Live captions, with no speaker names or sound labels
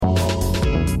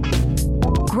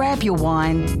grab your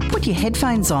wine, put your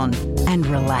headphones on and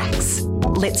relax.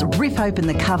 Let's rip open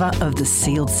the cover of the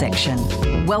sealed section.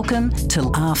 Welcome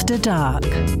to After Dark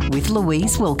with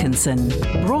Louise Wilkinson.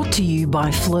 Brought to you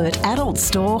by Flirt Adult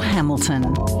Store,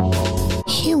 Hamilton.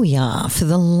 Here we are for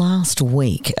the last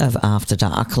week of After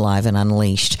Dark Live and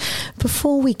Unleashed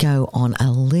before we go on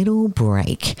a little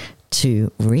break to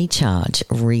recharge,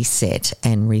 reset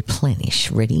and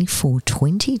replenish, ready for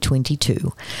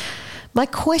 2022. My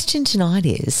question tonight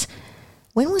is,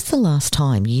 when was the last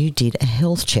time you did a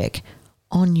health check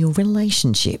on your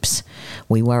relationships?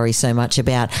 We worry so much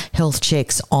about health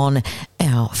checks on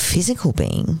our physical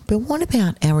being, but what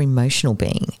about our emotional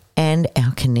being and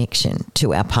our connection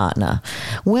to our partner?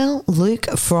 Well, Luke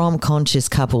from Conscious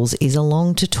Couples is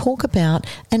along to talk about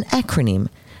an acronym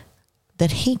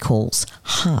that he calls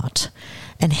HEART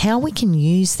and how we can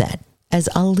use that as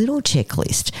a little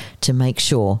checklist to make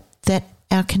sure that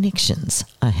our connections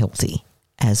are healthy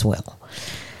as well.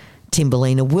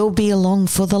 Timberlina will be along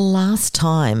for the last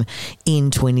time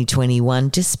in 2021,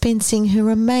 dispensing her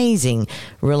amazing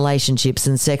relationships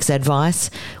and sex advice.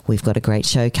 We've got a great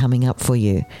show coming up for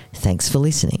you. Thanks for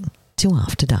listening to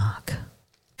After Dark.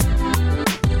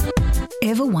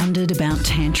 Ever wondered about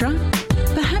Tantra?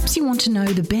 Perhaps you want to know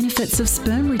the benefits of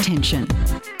sperm retention.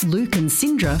 Luke and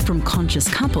Sindra from Conscious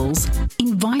Couples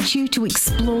invite you to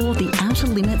explore the outer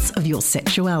limits of your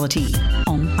sexuality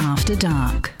on After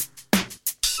Dark.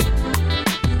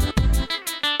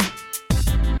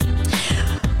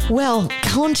 Well,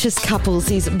 Conscious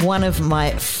Couples is one of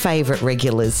my favourite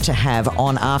regulars to have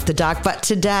on After Dark, but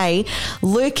today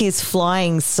Luke is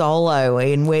flying solo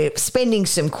and we're spending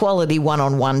some quality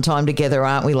one-on-one time together,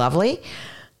 aren't we, lovely?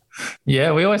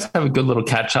 Yeah, we always have a good little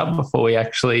catch-up before we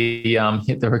actually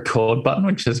hit the record button,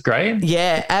 which is great.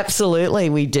 Yeah, absolutely,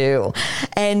 we do.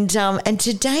 And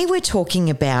today we're talking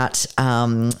about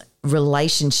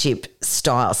relationship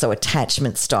styles, so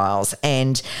attachment styles,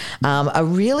 and a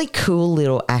really cool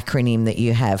little acronym that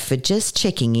you have for just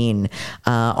checking in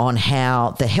on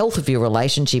how the health of your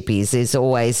relationship is. There's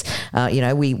always,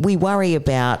 we worry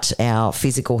about our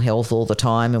physical health all the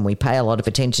time and we pay a lot of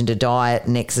attention to diet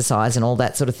and exercise and all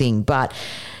that sort of thing. But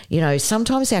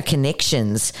sometimes our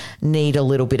connections need a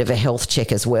little bit of a health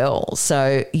check as well.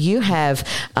 So you have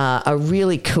a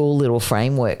really cool little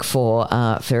framework for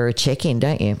a check-in,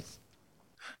 don't you?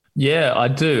 Yeah, I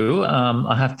do.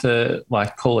 I have to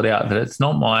call it out that it's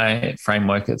not my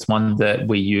framework. It's one that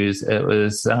we use. It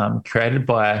was created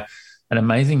by an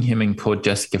amazing human called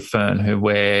Jessica Fern, who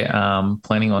we're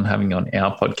planning on having on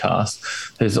our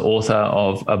podcast, who's the author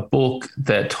of a book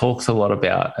that talks a lot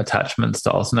about attachment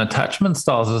styles. And attachment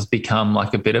styles has become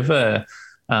like a bit of a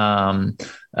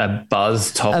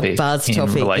buzz topic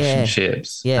in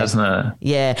relationships, hasn't it?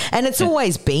 Yeah, and it's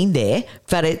always been there,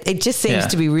 but it just seems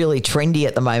to be really trendy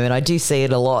at the moment. I do see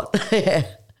it a lot.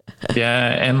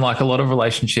 Yeah, and a lot of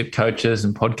relationship coaches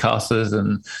and podcasters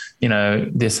and,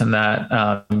 this and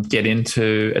that get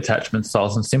into attachment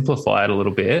styles and simplify it a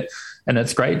little bit. And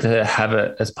it's great to have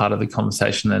it as part of the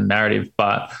conversation and narrative.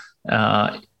 But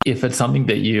if it's something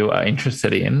that you are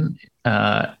interested in,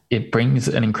 it brings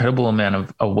an incredible amount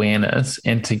of awareness,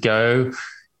 and to go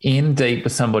in deep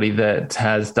with somebody that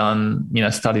has done,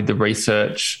 studied the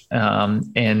research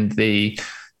and the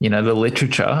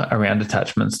literature around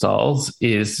attachment styles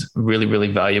is really,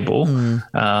 really valuable.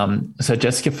 So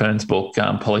Jessica Fern's book,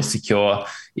 Polysecure,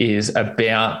 is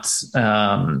about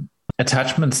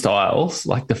attachment styles.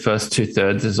 The first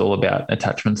 2/3 is all about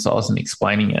attachment styles and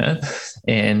explaining it.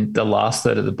 And the last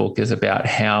third of the book is about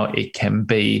how it can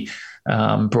be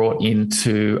brought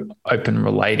into open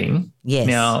relating. Yes.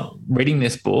 Now, reading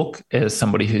this book as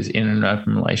somebody who's in an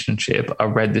open relationship, I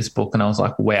read this book and I was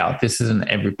like, wow, this is an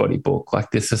everybody book.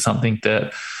 This is something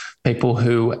that people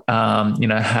who,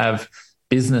 have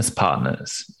business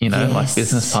partners,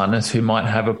 business partners who might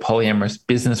have a polyamorous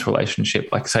business relationship.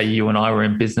 Say you and I were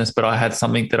in business, but I had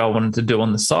something that I wanted to do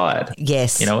on the side.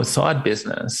 Yes. A side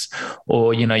business.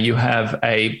 Or, you have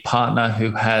a partner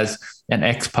who has an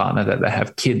ex-partner that they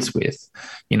have kids with.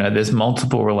 There's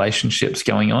multiple relationships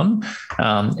going on.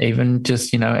 Even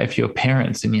just, if you're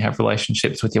parents and you have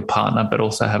relationships with your partner, but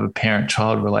also have a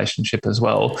parent-child relationship as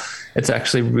well, it's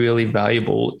actually really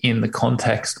valuable in the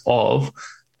context of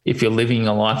if you're living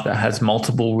a life that has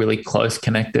multiple really close,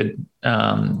 connected,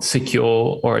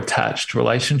 secure or attached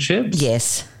relationships.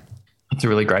 Yes. It's a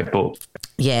really great book.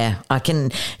 Yeah, I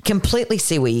can completely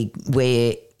see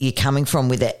where you're coming from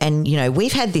with it. And,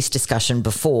 we've had this discussion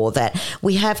before that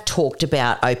we have talked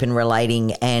about open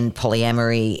relating and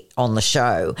polyamory on the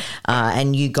show,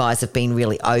 and you guys have been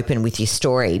really open with your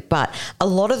story. But a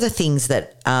lot of the things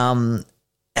that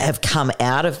have come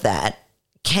out of that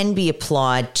can be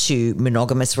applied to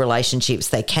monogamous relationships.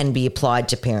 They can be applied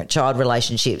to parent-child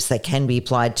relationships. They can be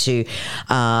applied to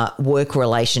work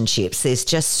relationships. There's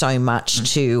just so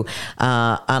much to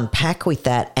unpack with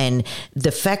that. And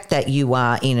the fact that you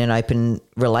are in an open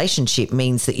relationship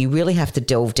means that you really have to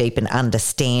delve deep and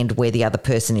understand where the other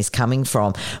person is coming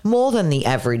from, more than the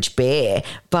average bear,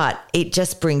 but it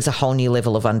just brings a whole new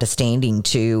level of understanding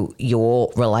to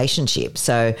your relationship.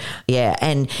 So yeah,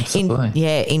 and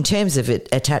in terms of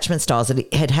attachment styles,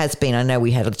 it has been, I know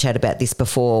we had a chat about this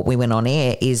before we went on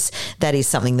air, that is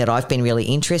something that I've been really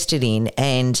interested in,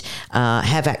 and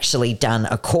have actually done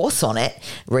a course on it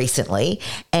recently.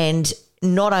 And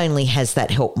not only has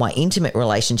that helped my intimate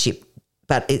relationship,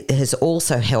 but it has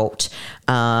also helped,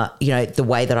 the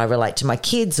way that I relate to my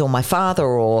kids or my father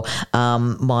or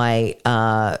my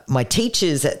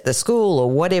teachers at the school or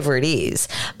whatever it is,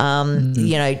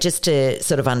 just to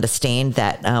sort of understand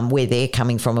that where they're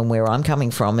coming from and where I'm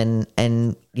coming from, and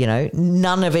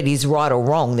none of it is right or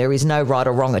wrong. There is no right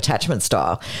or wrong attachment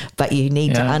style, but you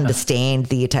need to understand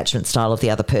the attachment style of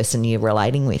the other person you're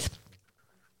relating with.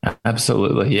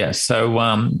 Absolutely, yeah. So,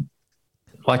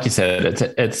 like you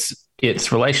said,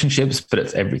 it's relationships, but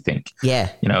it's everything.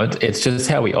 Yeah. It's just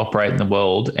how we operate in the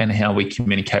world and how we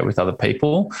communicate with other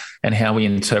people and how we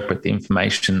interpret the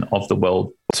information of the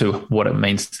world to what it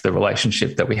means to the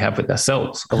relationship that we have with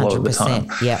ourselves a lot of the time.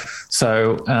 Yeah.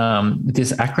 So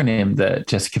this acronym that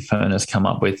Jessica Fern has come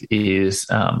up with is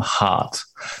HEART.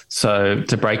 So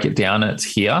to break it down, it's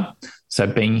here. So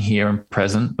being here and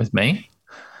present with me.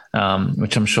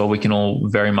 Which I'm sure we can all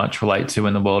very much relate to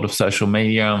in the world of social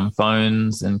media and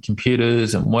phones and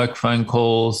computers and work phone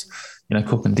calls,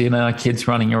 cooking dinner, kids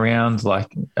running around.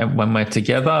 Like when we're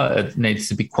together, it needs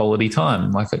to be quality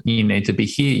time. Like you need to be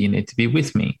here, you need to be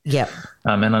with me. Yeah.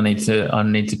 And I need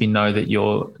to be know that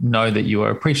you are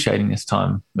appreciating this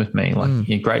time with me. Like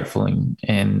you're grateful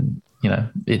and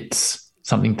it's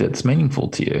something that's meaningful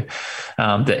to you.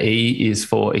 The E is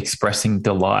for expressing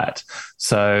delight.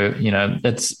 So,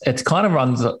 it's kind of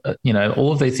runs,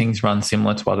 all of these things run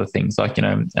similar to other things like,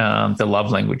 the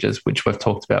love languages, which we've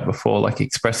talked about before. Like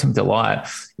expressing delight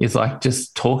is like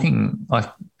just talking,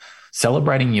 like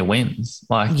celebrating your wins,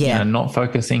 like, not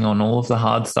focusing on all of the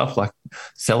hard stuff, like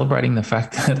celebrating the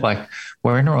fact that like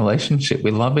we're in a relationship,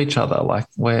 we love each other, like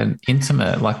we're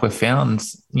intimate, like we've found,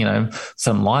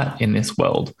 some light in this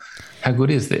world. How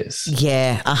good is this?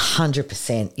 Yeah,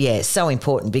 100%. Yeah, so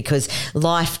important because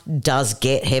life does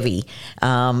get heavy.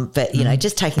 But,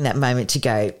 just taking that moment to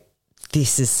go,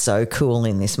 this is so cool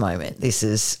in this moment. This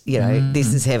is,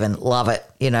 this is heaven. Love it,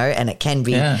 and it can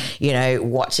be,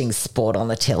 watching sport on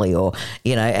the telly or,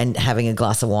 and having a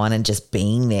glass of wine and just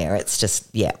being there. It's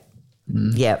just, yeah.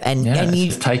 Yeah, and you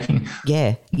just taking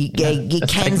you can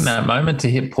taking that moment to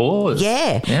hit pause.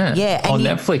 Yeah. On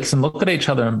Netflix and look at each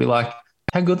other and be like,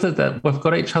 how good that we've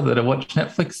got each other to watch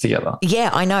Netflix together.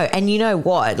 Yeah, I know. And you know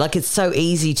what? Like it's so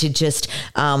easy to just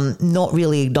not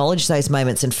really acknowledge those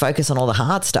moments and focus on all the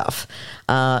hard stuff.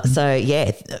 So,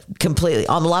 yeah, completely.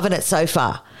 I'm loving it so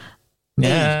far.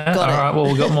 Yeah. All right. Well,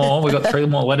 we've got more. We've got 3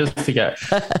 more letters to go.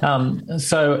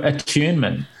 So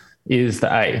attunement is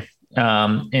the A.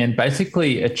 And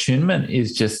basically attunement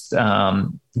is just,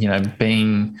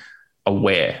 being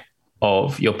aware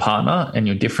of your partner and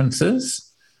your differences,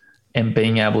 and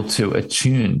being able to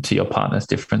attune to your partner's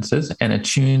differences and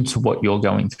attune to what you're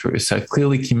going through. So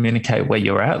clearly communicate where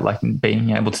you're at, like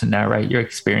being able to narrate your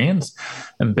experience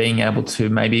and being able to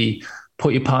maybe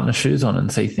put your partner's shoes on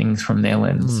and see things from their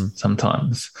lens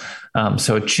sometimes.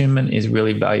 So attunement is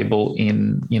really valuable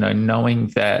in, knowing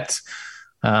that,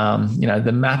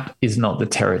 the map is not the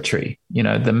territory.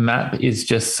 The map is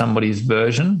just somebody's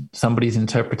version, somebody's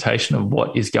interpretation of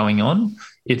what is going on.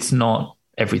 It's not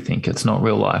everything. It's not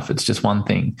real life. It's just one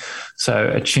thing. So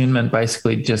attunement,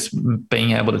 basically just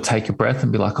being able to take a breath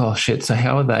and be like, oh shit. So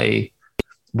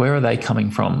where are they coming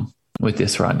from with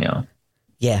this right now?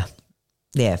 Yeah.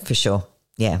 Yeah, for sure.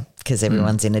 Yeah. Because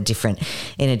everyone's in a different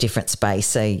space.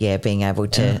 So yeah, being able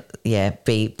to,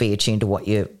 be attuned to what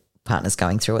your partner's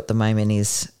going through at the moment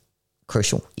is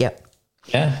crucial. Yep.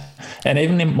 Yeah. And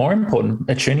even more important,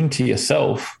 attuning to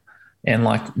yourself and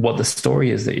like what the story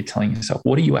is that you're telling yourself.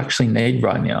 What do you actually need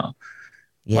right now?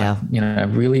 Yeah. Like,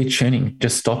 really tuning,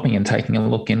 just stopping and taking a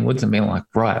look inwards and being like,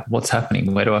 right, what's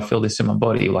happening? Where do I feel this in my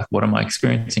body? Like, what am I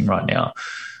experiencing right now?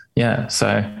 Yeah.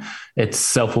 So it's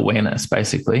self-awareness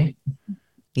basically.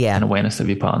 Yeah. And awareness of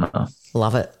your partner.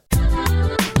 Love it.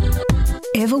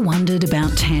 Ever wondered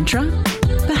about Tantra?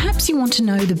 Perhaps you want to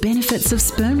know the benefits of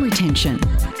sperm retention.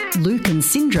 Luke and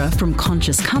Sindra from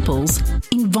Conscious Couples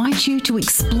invite you to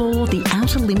explore the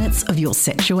outer limits of your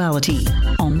sexuality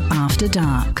on After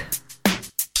Dark.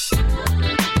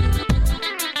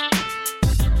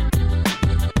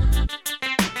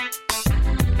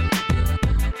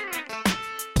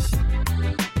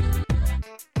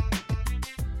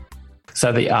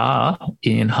 So the R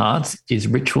in hearts is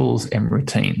rituals and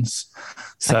routines.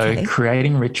 So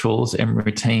creating rituals and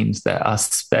routines that are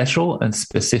special and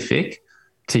specific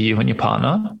to you and your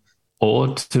partner,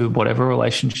 or to whatever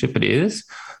relationship it is,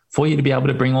 for you to be able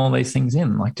to bring all these things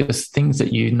in, like just things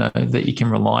that you know that you can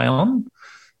rely on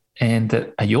and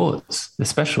that are yours. They're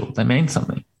special. They mean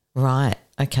something. Right.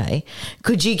 Okay.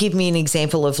 Could you give me an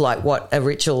example of like what a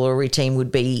ritual or routine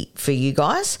would be for you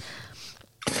guys?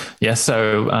 Yeah,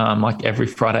 so like every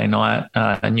Friday night,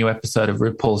 a new episode of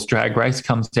RuPaul's Drag Race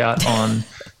comes out on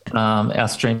our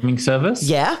streaming service.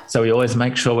 Yeah. So we always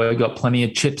make sure we've got plenty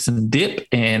of chips and dip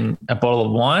and a bottle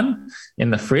of wine in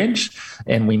the fridge.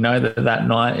 And we know that that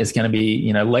night is going to be,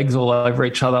 you know, legs all over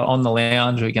each other on the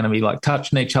lounge. We're going to be like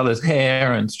touching each other's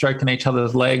hair and stroking each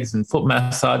other's legs and foot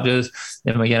massages.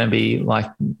 And we're going to be like,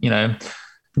 you know,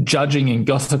 judging and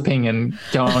gossiping and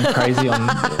going crazy on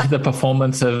the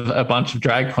performance of a bunch of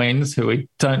drag queens who we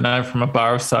don't know from a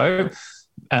bar of soap,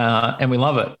 and we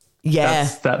love it. Yeah,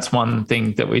 that's one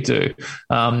thing that we do.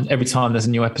 Every time there's a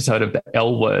new episode of the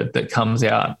L Word that comes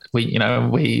out, we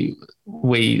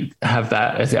have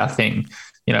that as our thing.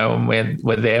 You know, and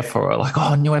we're there for it. Like,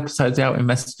 oh, new episode's out. We're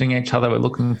messaging each other. We're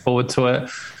looking forward to it.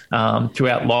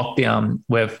 Throughout lockdown,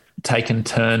 we've taken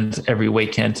turns every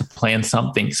weekend to plan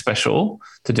something special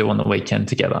to do on the weekend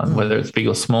together, whether it's big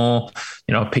or small,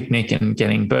 you know, a picnic and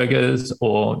getting burgers,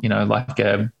 or, you know, like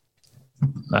a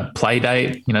play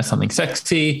date, you know, something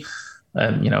sexy,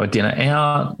 you know, a dinner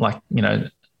out, like, you know,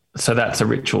 so that's a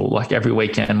ritual. Like every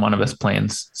weekend, one of us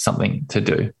plans something to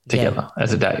do together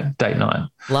as a date night.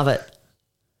 Love it.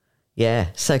 Yeah,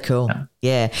 so cool.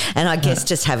 Yeah. And I guess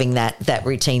just having that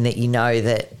routine that you know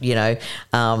that, you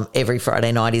know, every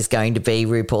Friday night is going to be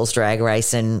RuPaul's Drag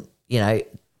Race, and, you know,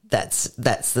 that's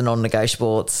the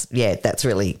non-negotiable. That's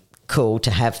really cool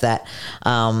to have that,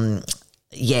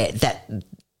 that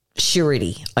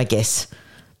surety, I guess,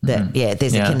 that,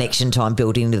 there's a connection time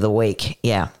built into the week.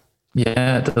 Yeah.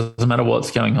 Yeah, it doesn't matter what's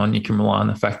going on. You can rely on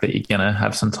the fact that you're going to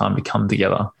have some time to come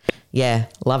together. Yeah,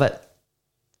 love it.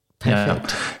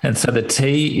 Perfect. Yeah. And so the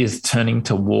T is turning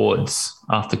towards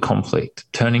after conflict.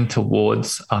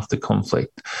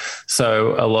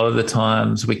 So a lot of the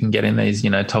times we can get in these,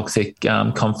 you know, toxic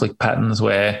conflict patterns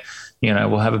where, you know,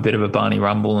 we'll have a bit of a Barney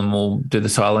Rumble and we'll do the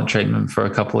silent treatment for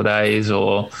a couple of days,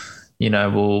 or, you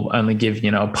know, we'll only give, you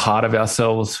know, a part of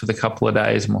ourselves for the couple of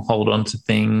days, and we'll hold on to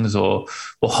things, or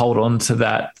we'll hold on to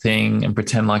that thing and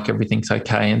pretend like everything's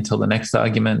okay until the next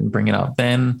argument and bring it up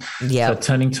then. Yeah. So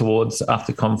turning towards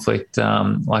after conflict,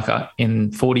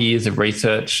 in 40 years of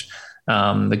research,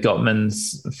 the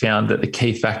Gottmans found that the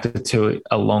key factor to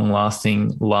a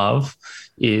long-lasting love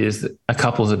is a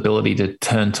couple's ability to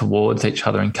turn towards each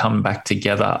other and come back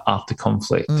together after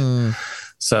conflict.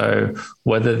 So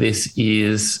whether this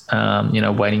is, you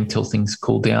know, waiting till things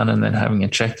cool down and then having a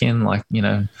check-in, like, you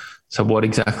know, so what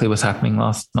exactly was happening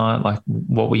last night? Like,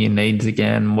 what were your needs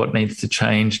again? What needs to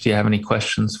change? Do you have any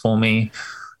questions for me?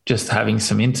 Just having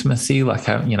some intimacy, like,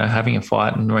 you know, having a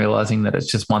fight and realizing that it's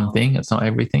just one thing. It's not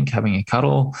everything. Having a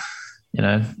cuddle, you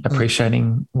know,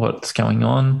 appreciating what's going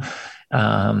on.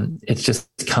 It's just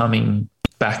coming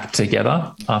back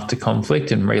together after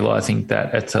conflict and realizing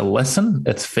that it's a lesson,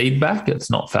 it's feedback, it's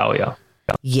not failure.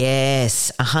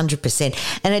 Yes,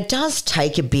 100%. And it does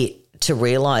take a bit to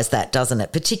realize that, doesn't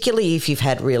it? Particularly if you've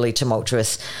had really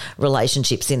tumultuous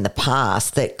relationships in the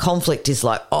past, that conflict is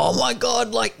like, oh my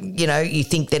God, like, you know, you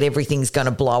think that everything's going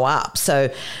to blow up.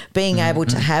 So being able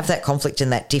to have that conflict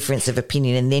and that difference of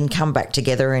opinion and then come back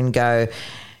together and go,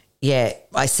 yeah,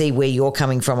 I see where you're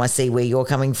coming from.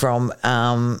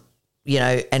 You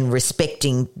know, and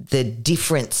respecting the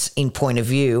difference in point of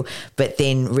view, but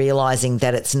then realising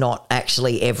that it's not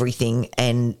actually everything,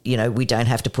 and, you know, we don't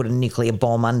have to put a nuclear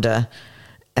bomb under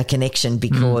a connection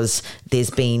because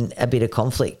there's been a bit of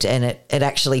conflict, and it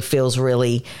actually feels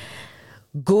really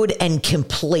good and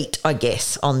complete, I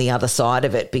guess, on the other side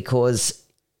of it, because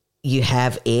you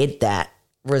have aired that,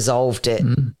 resolved it,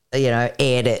 you know,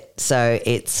 aired it. So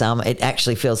it's it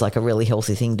actually feels like a really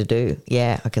healthy thing to do.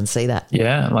 Yeah, I can see that.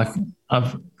 Yeah, like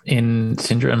in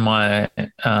Sindra and my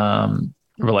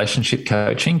relationship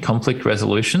coaching, conflict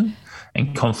resolution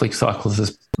and conflict cycles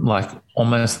is like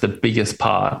almost the biggest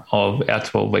part of our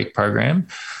 12-week program,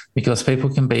 because people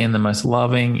can be in the most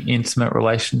loving, intimate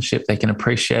relationship. They can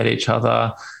appreciate each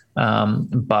other.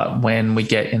 But when we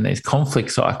get in these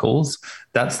conflict cycles,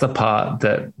 that's the part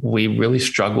that we really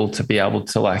struggle to be able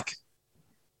to like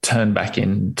turn back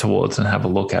in towards and have a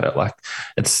look at it. Like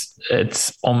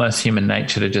it's almost human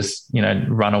nature to just,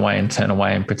 run away and turn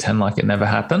away and pretend like it never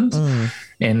happened.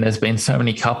 And there's been so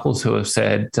many couples who have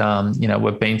said,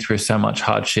 we've been through so much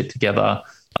hard shit together,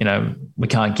 we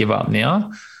can't give up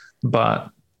now. But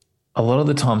a lot of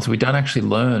the times we don't actually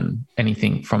learn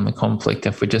anything from the conflict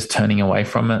if we're just turning away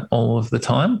from it all of the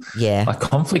time. Yeah. Like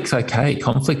conflict's okay.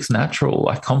 Conflict's natural.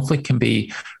 Like conflict can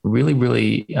be really,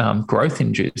 really growth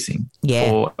inducing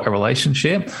for a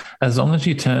relationship as long as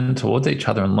you turn towards each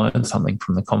other and learn something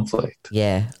from the conflict.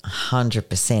 Yeah,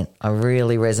 100%. I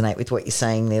really resonate with what you're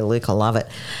saying there, Luke. I love it.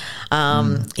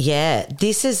 Yeah,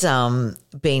 this has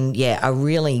been, a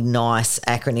really nice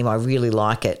acronym. I really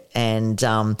like it. And,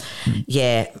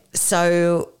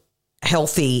 so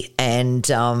healthy and,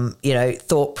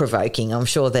 thought-provoking. I'm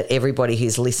sure that everybody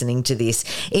who's listening to this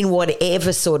in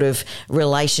whatever sort of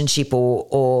relationship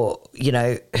or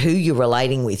who you're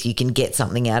relating with, you can get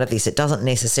something out of this. It doesn't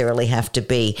necessarily have to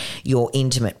be your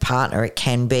intimate partner. It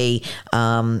can be,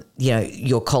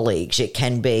 your colleagues. It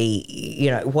can be,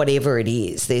 whatever it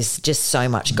is. There's just so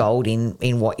much gold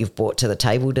in what you've brought to the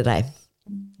table today.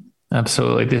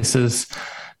 Absolutely. This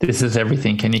is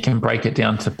everything. And you can break it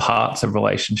down to parts of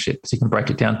relationships. You can break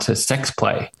it down to sex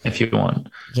play if you want.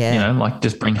 Yeah. Like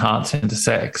just bring hearts into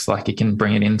sex. Like you can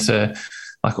bring it into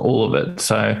like all of it.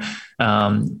 So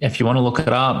if you want to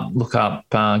look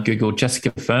up, Google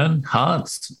Jessica Fern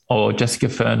hearts or Jessica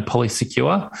Fern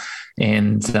polysecure.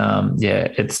 And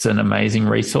it's an amazing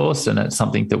resource, and it's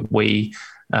something that we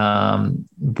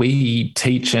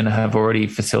teach and have already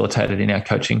facilitated in our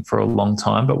coaching for a long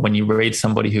time. But when you read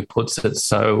somebody who puts it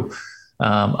so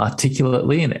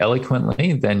articulately and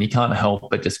eloquently, then you can't help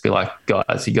but just be like,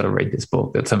 guys, you got to read this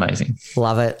book. It's amazing.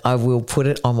 Love it. I will put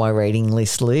it on my reading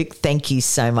list, Luke. Thank you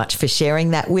so much for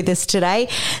sharing that with us today.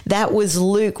 That was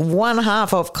Luke, one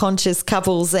half of Conscious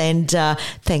Couples, and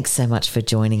thanks so much for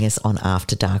joining us on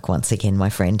After Dark once again, my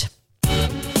friend.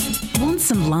 Want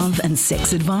some love and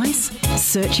sex advice?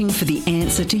 Searching for the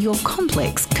answer to your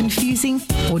complex, confusing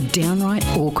or downright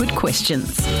awkward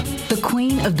questions? The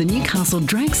queen of the Newcastle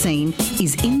drag scene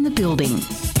is in the building.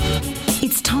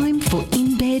 It's time for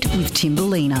In Bed with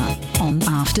Timberlina on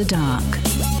After Dark.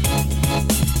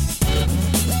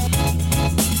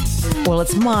 Well,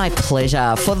 it's my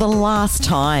pleasure for the last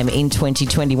time in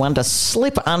 2021 to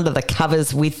slip under the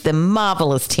covers with the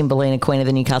marvellous Timberlina, queen of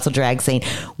the Newcastle drag scene.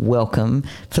 Welcome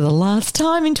for the last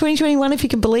time in 2021, if you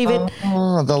can believe it.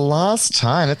 Oh, the last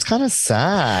time. It's kind of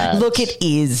sad. Look, it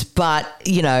is. But,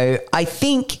 I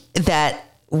think that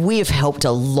we have helped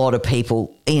a lot of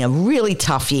people in a really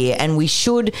tough year, and we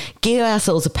should give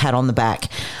ourselves a pat on the back.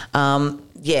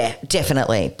 Yeah,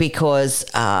 definitely, because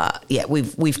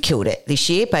we've killed it this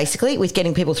year, basically, with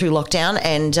getting people through lockdown,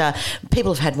 and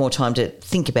people have had more time to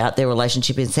think about their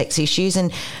relationship and sex issues,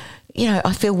 and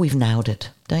I feel we've nailed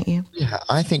it, don't you? Yeah,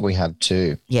 I think we have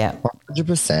too. Yeah,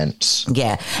 100%.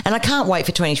 Yeah, and I can't wait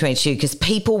for 2022 because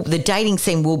the dating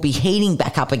scene will be heating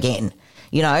back up again.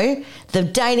 The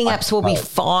dating apps will be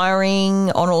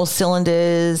firing on all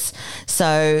cylinders.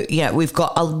 So, we've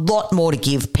got a lot more to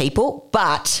give people,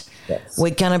 but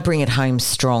we're going to bring it home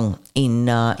strong in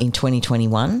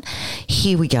 2021.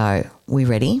 Here we go. We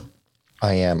ready?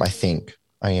 I am. I think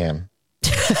I am.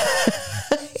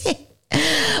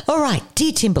 All right,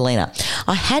 dear Timberlina,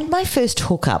 I had my first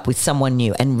hookup with someone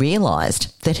new and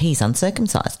realised that he's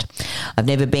uncircumcised. I've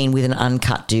never been with an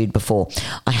uncut dude before.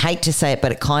 I hate to say it,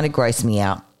 but it kind of grossed me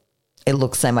out. It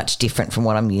looks so much different from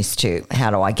what I'm used to.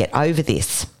 How do I get over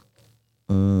this?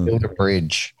 Build a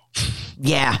bridge.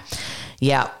 Yeah.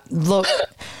 Look,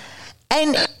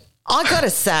 and I got to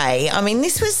say, I mean,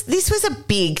 this was a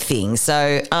big thing.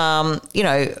 So,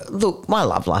 look, my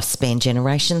love life spanned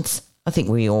generations. I think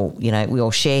we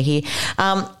all share here.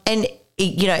 And,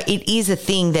 it is a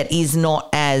thing that is not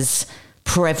as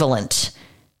prevalent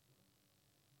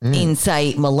in,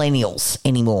 say, millennials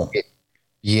anymore.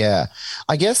 Yeah.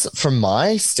 I guess from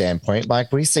my standpoint,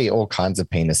 like we see all kinds of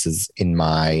penises in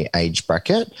my age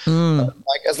bracket.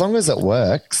 Like as long as it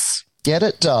works, get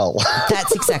it, doll.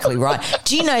 That's exactly right.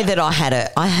 Do you know that I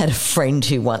had a friend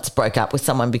who once broke up with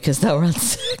someone because they were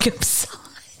uncircumcised?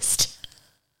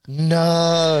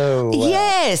 No.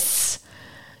 Yes.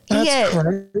 That's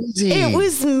crazy. It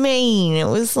was mean. It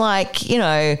was like,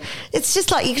 it's just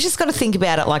like you just got to think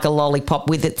about it like a lollipop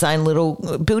with its own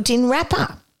little built-in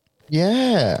wrapper.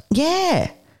 Yeah. Yeah.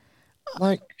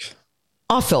 Like,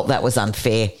 I felt that was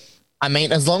unfair. I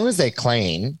mean, as long as they're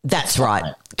clean. That's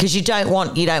right. Because you don't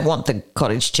want the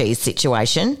cottage cheese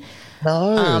situation.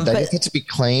 No, they just have to be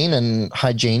clean and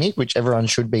hygienic, which everyone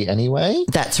should be anyway.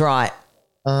 That's right.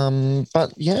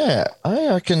 But yeah,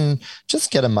 I can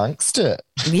just get amongst it.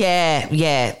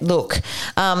 Yeah. Look,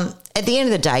 at the end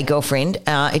of the day, girlfriend,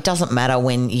 it doesn't matter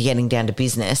when you're getting down to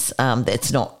business.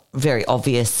 It's not very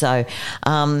obvious. So,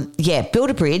 build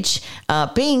a bridge,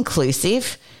 be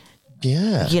inclusive.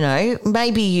 Yeah. You know,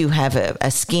 maybe you have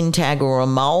a skin tag or a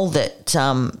mole that,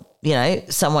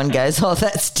 someone goes, oh,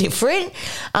 that's different.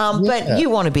 But you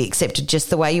want to be accepted just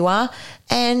the way you are.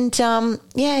 And,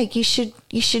 you should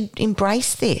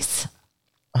embrace this.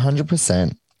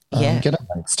 100%. Get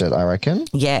amongst it, I reckon.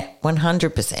 Yeah,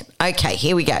 100%. Okay,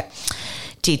 here we go.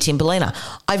 Dear Timberlina,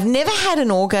 I've never had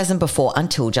an orgasm before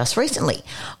until just recently.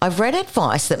 I've read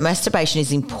advice that masturbation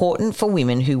is important for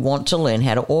women who want to learn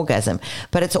how to orgasm,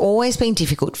 but it's always been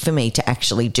difficult for me to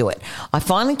actually do it. I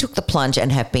finally took the plunge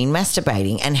and have been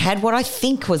masturbating and had what I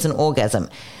think was an orgasm.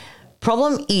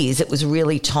 Problem is, it was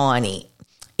really tiny.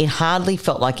 It hardly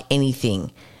felt like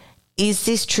anything. Is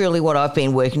this truly what I've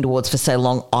been working towards for so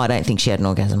long? I don't think she had an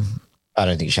orgasm. I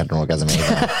don't think she had an orgasm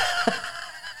either.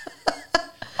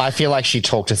 I feel like she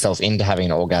talked herself into having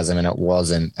an orgasm and it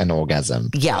wasn't an orgasm.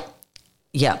 Yeah.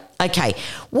 Okay.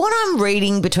 What I'm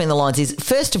reading between the lines is,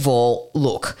 first of all,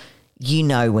 look, you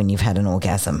know when you've had an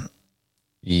orgasm.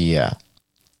 Yeah.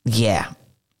 Yeah.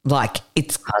 Like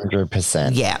it's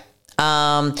 100%. Yeah.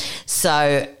 And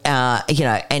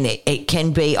it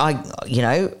can be,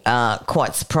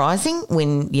 quite surprising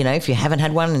when, if you haven't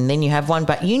had one and then you have one,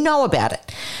 but you know about it.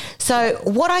 So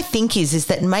what I think is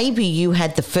that maybe you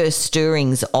had the first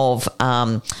stirrings of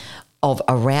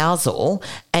arousal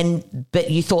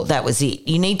but you thought that was it.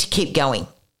 You need to keep going.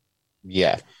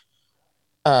 Yeah.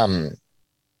 Did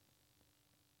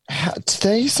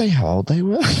they say how old they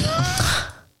were?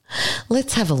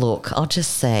 Let's have a look. I'll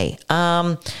just say,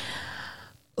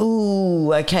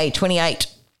 28.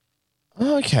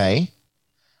 Okay.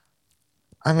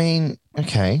 I mean,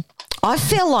 okay. I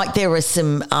feel like there are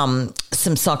some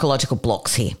psychological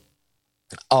blocks here.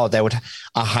 Oh, they would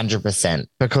 100%.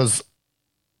 Because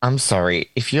I'm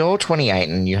sorry, if you're 28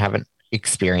 and you haven't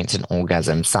experienced an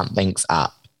orgasm, something's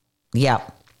up. Yeah.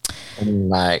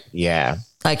 Yeah.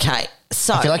 Okay.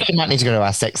 So I feel like you might need to go to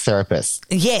our sex therapist.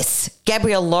 Yes. Gab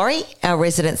Lawrie, our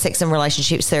resident sex and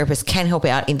relationships therapist, can help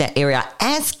out in that area,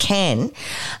 as can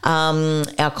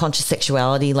our Conscious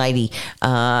Sexuality lady,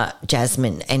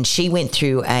 Jasmine. And she went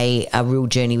through a real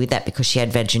journey with that because she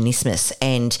had vaginismus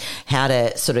and how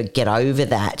to sort of get over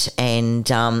that.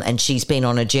 And she's been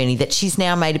on a journey that she's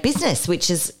now made a business, which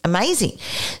is amazing.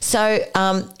 So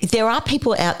there are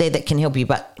people out there that can help you.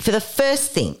 But for the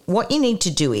first thing, what you need to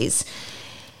do is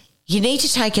you need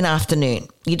to take an afternoon.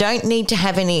 You don't need to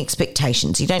have any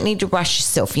expectations. You don't need to rush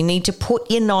yourself. You need to put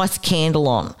your nice candle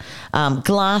on.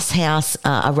 Glass House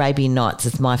Arabian Nights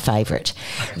is my favourite.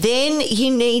 Then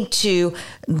you need to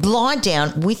lie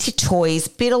down with your toys,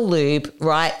 bit of lube,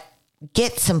 right?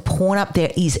 Get some porn up.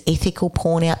 There is ethical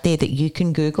porn out there that you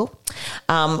can Google,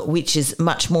 which is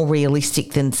much more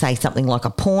realistic than, say, something like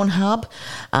a Pornhub,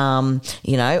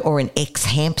 or an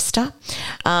ex-hamster.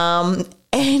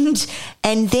 And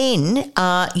then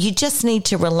you just need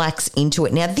to relax into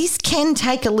it. Now, this can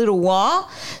take a little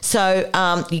while, so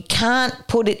you can't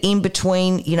put it in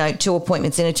between, 2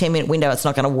 appointments in a 10-minute window. It's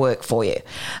not going to work for you.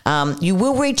 You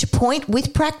will reach a point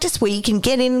with practice where you can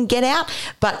get in and get out,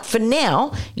 but for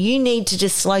now, you need to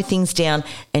just slow things down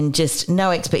and just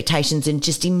no expectations and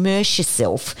just immerse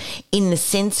yourself in the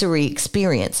sensory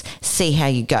experience. See how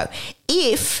you go.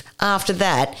 If after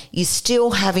that you're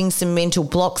still having some mental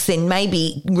blocks, then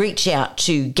maybe reach out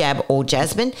to Gab or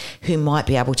Jasmine, who might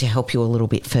be able to help you a little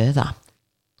bit further.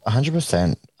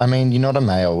 100%. I mean, you're not a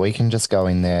male. We can just go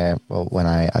in there, well, when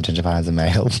I identify as a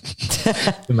male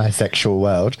in my sexual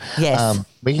world. Yes.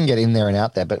 We can get in there and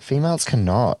out there, but females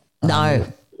cannot. No.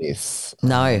 Yes.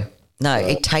 No,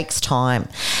 it takes time.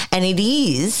 And it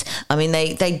is, I mean,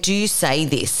 they do say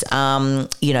this,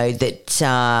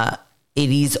 that it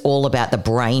is all about the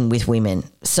brain with women.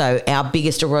 So our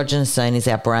biggest erogenous zone is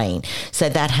our brain. So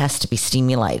that has to be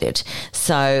stimulated.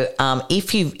 So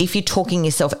if you're talking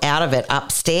yourself out of it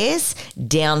upstairs,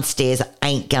 downstairs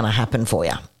ain't going to happen for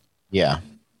you. Yeah.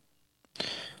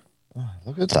 Oh,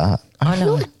 look at that. I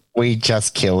know. We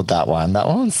just killed that one. That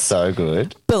one's so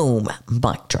good. Boom.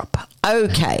 Mic drop.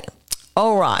 Okay.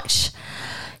 All right.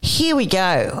 Here we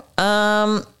go.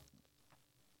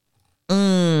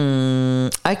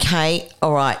 Okay.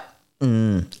 All right.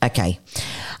 Okay.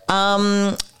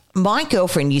 My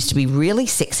girlfriend used to be really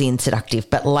sexy and seductive,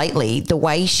 but lately the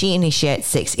way she initiates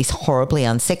sex is horribly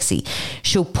unsexy.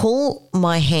 She'll pull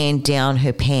my hand down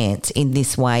her pants in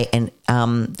this way and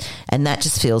and that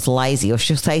just feels lazy. Or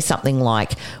she'll say something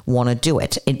like, want to do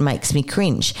it. It makes me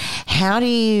cringe. How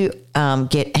do I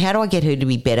get her to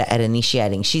be better at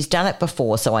initiating? She's done it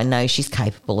before, so I know she's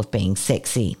capable of being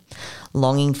sexy.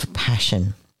 Longing for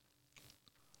passion.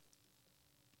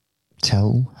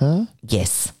 Tell her?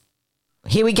 Yes.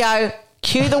 Here we go.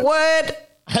 Cue the word.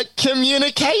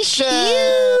 Communication.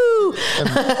 I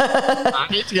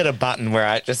need to get a button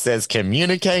where it just says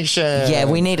communication. Yeah,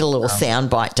 we need a little sound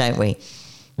bite, don't we?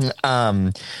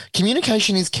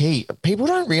 Communication is key. People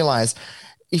don't realize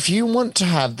if you want to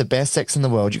have the best sex in the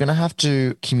world, you're going to have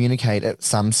to communicate at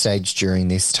some stage during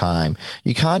this time.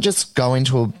 You can't just go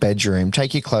into a bedroom,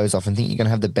 take your clothes off and think you're going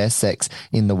to have the best sex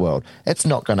in the world. It's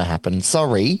not going to happen.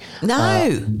 Sorry.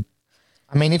 No.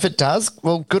 I mean, if it does,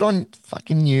 well, good on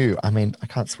fucking you. I mean, I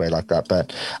can't swear like that,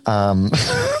 but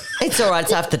it's all right.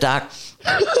 It's after dark.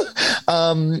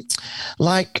 I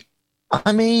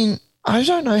mean, I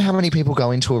don't know how many people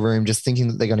go into a room just thinking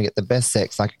that they're going to get the best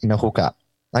sex, like in a hookup.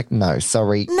 Like, no,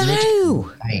 sorry. No.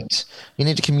 You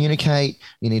need to communicate.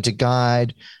 You need to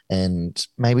guide, and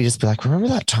maybe just be like, remember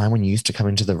that time when you used to come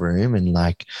into the room and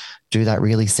like do that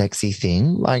really sexy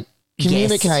thing? Like,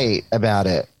 communicate about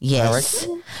it. Yes,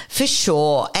 for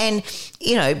sure. And,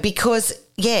 because,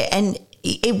 and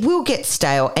it will get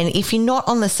stale. And if you're not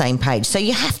on the same page, so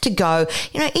you have to go,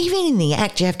 even in the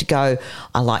act, you have to go,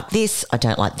 I like this, I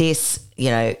don't like this,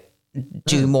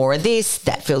 do more of this,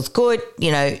 that feels good,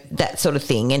 that sort of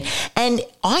thing. And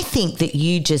I think that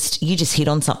you just hit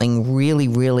on something really,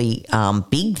 really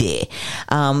big there.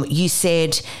 You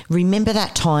said, remember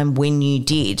that time when you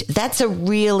did. That's a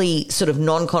really sort of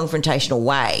non-confrontational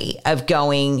way of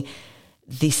going,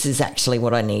 this is actually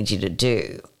what I need you to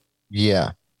do.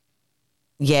 Yeah.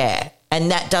 Yeah. And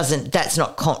that's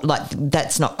not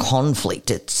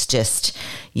conflict. It's just,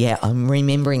 I'm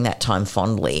remembering that time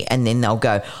fondly. And then they'll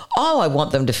go, oh, I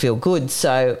want them to feel good,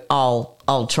 so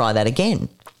I'll try that again.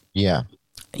 Yeah.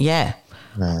 Yeah.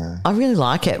 Nah. I really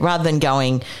like it. Rather than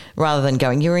going,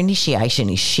 your initiation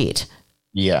is shit.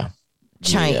 Yeah.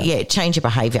 Change your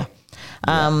behaviour.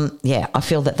 I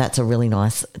feel that that's a really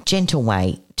nice, gentle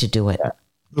way to do it. Yeah.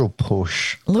 A little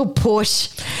push.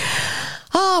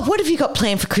 Oh, what have you got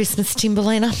planned for Christmas,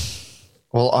 Timberlina?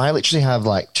 Well, I literally have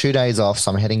like 2 days off, so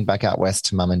I'm heading back out west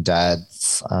to Mum and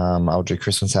Dad's. I'll do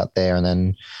Christmas out there and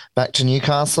then back to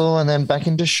Newcastle and then back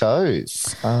into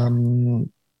shows.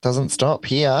 Doesn't stop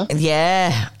here.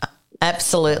 Yeah,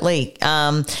 absolutely.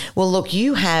 Well, look,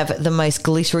 you have the most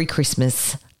glittery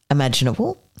Christmas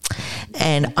imaginable.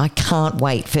 And I can't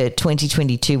wait for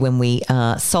 2022 when we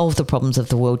solve the problems of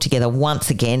the world together once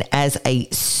again as a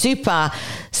super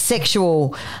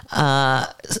sexual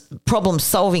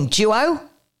problem-solving duo.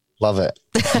 Love it.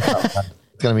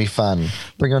 It's going to be fun.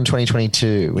 Bring on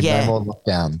 2022 with no more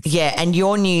lockdowns. Yeah, and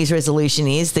your New Year's resolution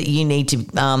is that you need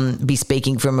to be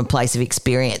speaking from a place of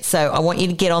experience. So I want you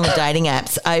to get on the dating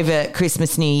apps over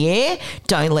Christmas, New Year.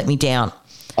 Don't let me down.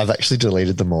 I've actually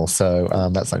deleted them all, so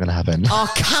that's not going to happen.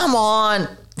 Oh, come on.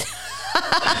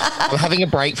 I'm having a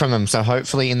break from them, so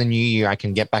hopefully in the new year I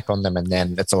can get back on them and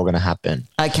then it's all going to happen.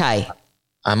 Okay.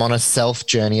 I'm on a self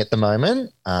journey at the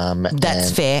moment.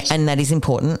 That's fair, and that is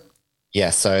important.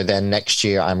 Yeah, so then next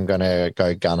year I'm going to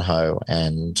go gung-ho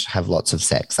and have lots of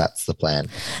sex. That's the plan.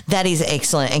 That is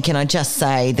excellent. And can I just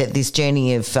say that this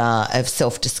journey of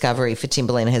self-discovery for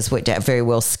Timberlina has worked out very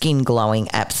well. Skin glowing,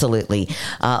 absolutely.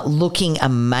 Looking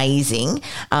amazing.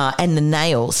 And the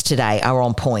nails today are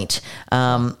on point.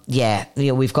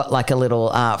 We've got like a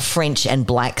little French and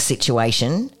black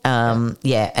situation. And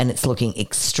it's looking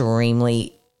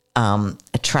extremely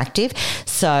attractive.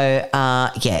 So,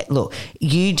 look,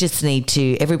 you just need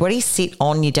to, everybody sit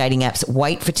on your dating apps,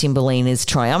 wait for Timberlina's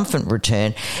triumphant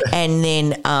return, and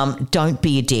then don't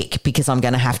be a dick because I'm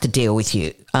going to have to deal with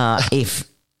you if,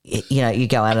 you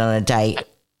go out on a date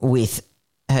with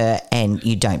her and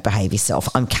you don't behave yourself.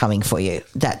 I'm coming for you.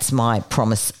 That's my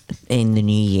promise in the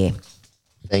new year.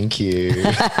 Thank you.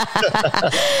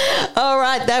 All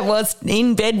right, that was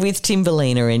In Bed with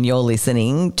Timberlina, and you're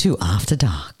listening to After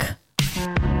Dark.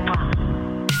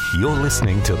 You're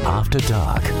listening to After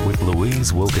Dark with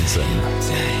Louise Wilkinson.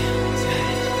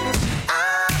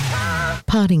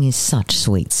 Parting is such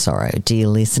sweet sorrow, dear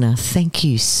listener. Thank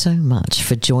you so much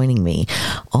for joining me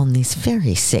on this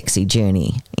very sexy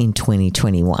journey in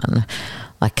 2021.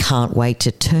 I can't wait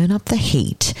to turn up the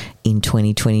heat in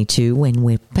 2022 when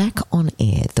we're back on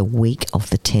air the week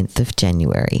of the 10th of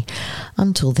January.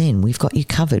 Until then, we've got you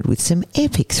covered with some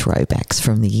epic throwbacks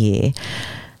from the year.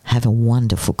 Have a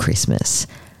wonderful Christmas,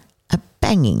 a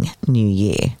banging new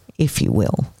year, if you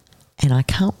will, and I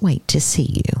can't wait to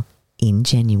see you in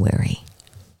January.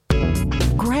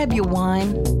 grab your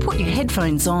wine, put your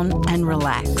headphones on and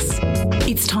relax.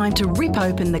 It's time to rip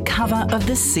open the cover of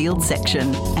the sealed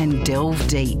section and delve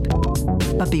deep.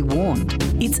 But be warned,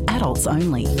 it's adults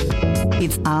only.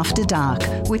 It's After Dark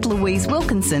with Louise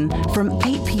Wilkinson from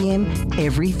 8 p.m.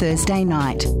 every Thursday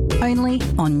night, only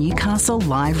on Newcastle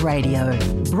Live Radio.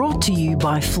 Brought to you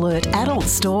by Flirt Adult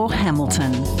Store,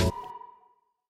 Hamilton.